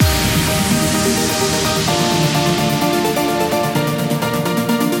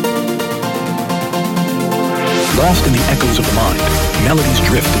Lost in the echoes of the mind, melodies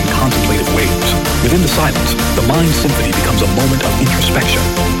drift in contemplative waves. Within the silence, the mind symphony becomes a moment of introspection.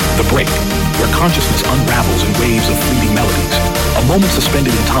 The break, where consciousness unravels in waves of fleeting melodies. A moment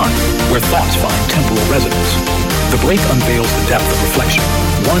suspended in time, where thoughts find temporal resonance. The break unveils the depth of reflection,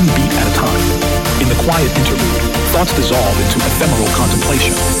 one beat at a time. In the quiet interlude, thoughts dissolve into ephemeral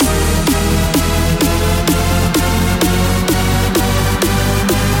contemplation.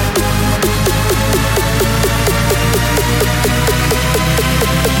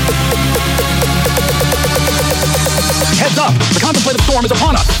 Heads up! The contemplative storm is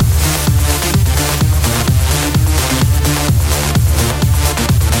upon us!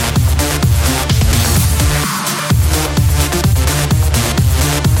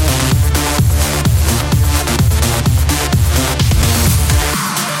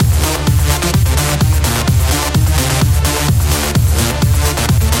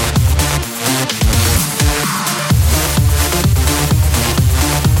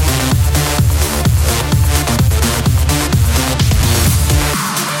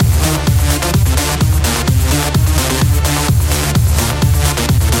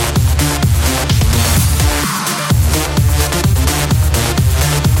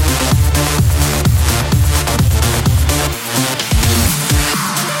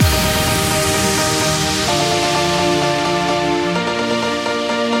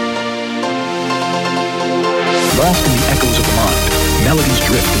 Lost in the echoes of the mind, melodies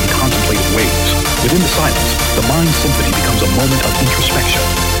drift in contemplative waves. Within the silence, the mind symphony becomes a moment of introspection.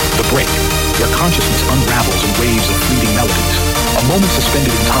 The break, where consciousness unravels in waves of fleeting melodies. A moment suspended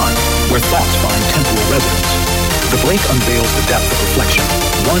in time, where thoughts find temporal resonance. The break unveils the depth of reflection,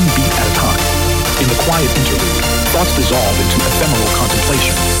 one beat at a time. In the quiet interlude, thoughts dissolve into ephemeral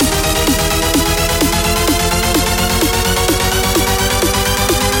contemplation.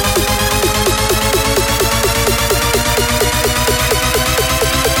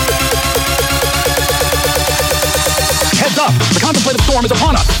 Heads up! The contemplative storm is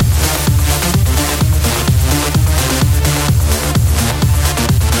upon us!